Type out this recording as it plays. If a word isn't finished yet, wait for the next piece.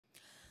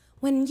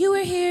When you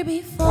were here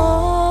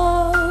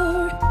before,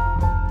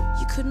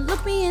 you couldn't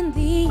look me in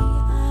the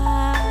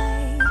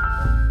eye.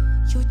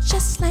 You're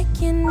just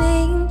like an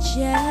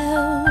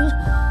angel.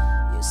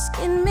 Your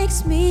skin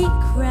makes me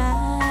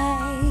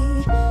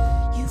cry.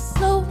 You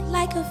float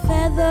like a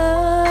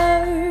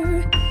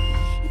feather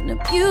in a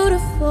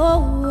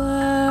beautiful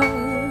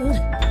world.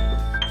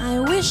 I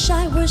wish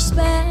I were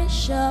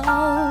special.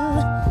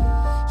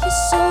 You're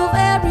so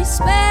very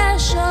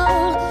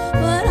special,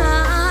 but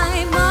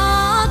I'm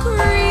a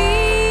creep.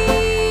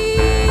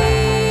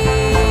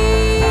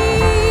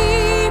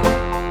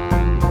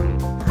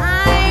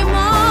 I'm a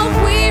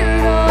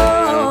weirdo.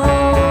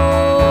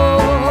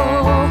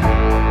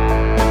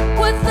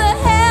 What the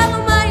hell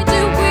am I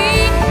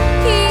doing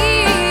here?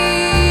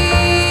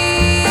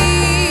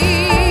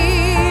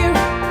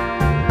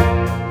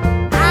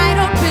 I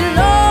don't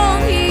belong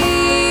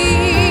here.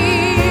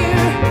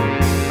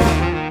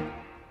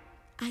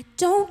 I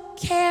don't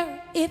care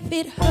if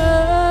it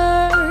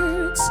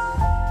hurts.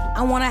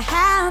 I wanna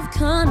have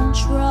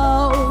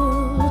control.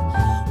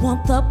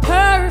 Want the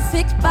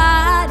perfect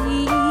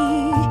body.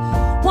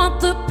 Want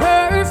the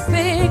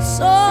perfect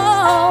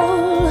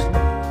soul.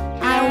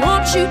 I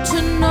want you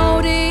to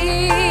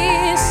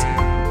notice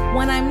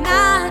when I'm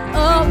not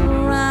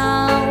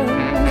around.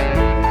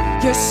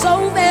 You're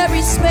so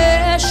very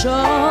special.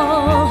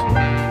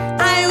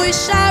 I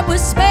wish I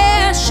was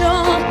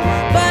special,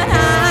 but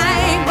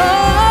I'm a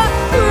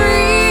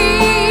creep.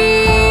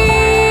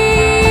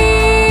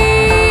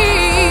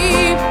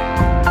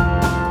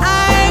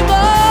 I'm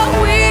a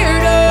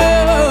weirdo.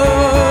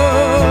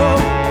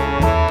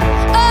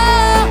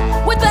 Oh,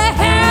 what the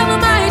hell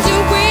am I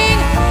doing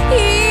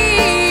here?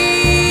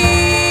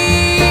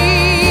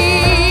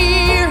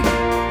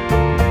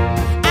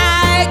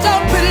 I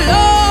don't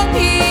belong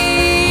here.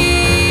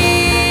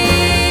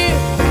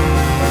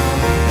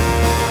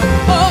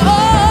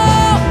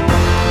 Oh,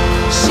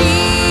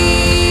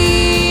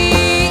 she's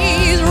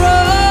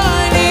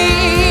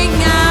running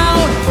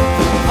out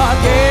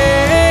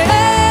again.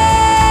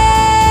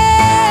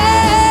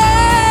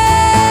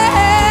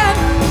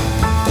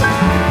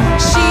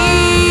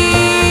 She's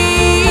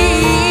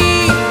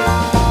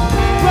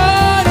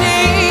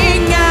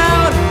running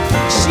out.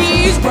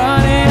 She's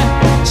running.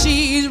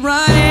 She's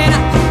running.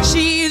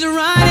 She's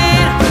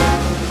running.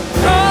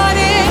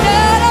 Running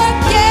out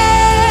again.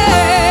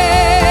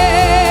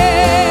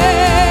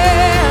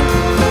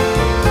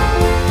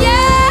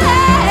 Yeah.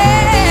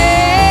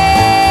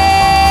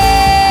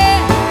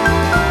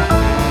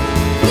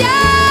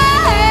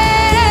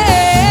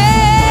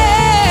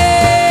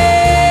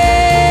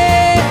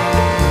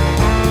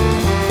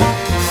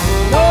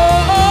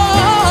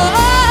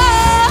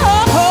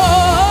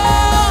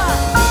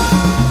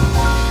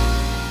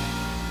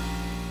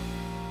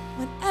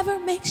 Whatever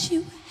makes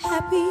you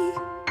happy,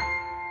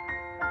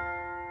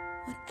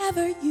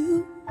 whatever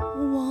you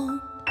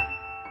want.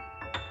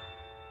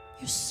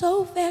 You're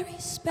so very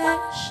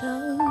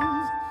special.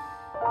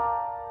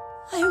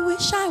 I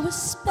wish I was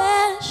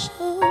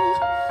special,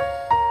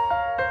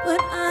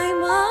 but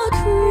I'm a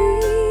creep.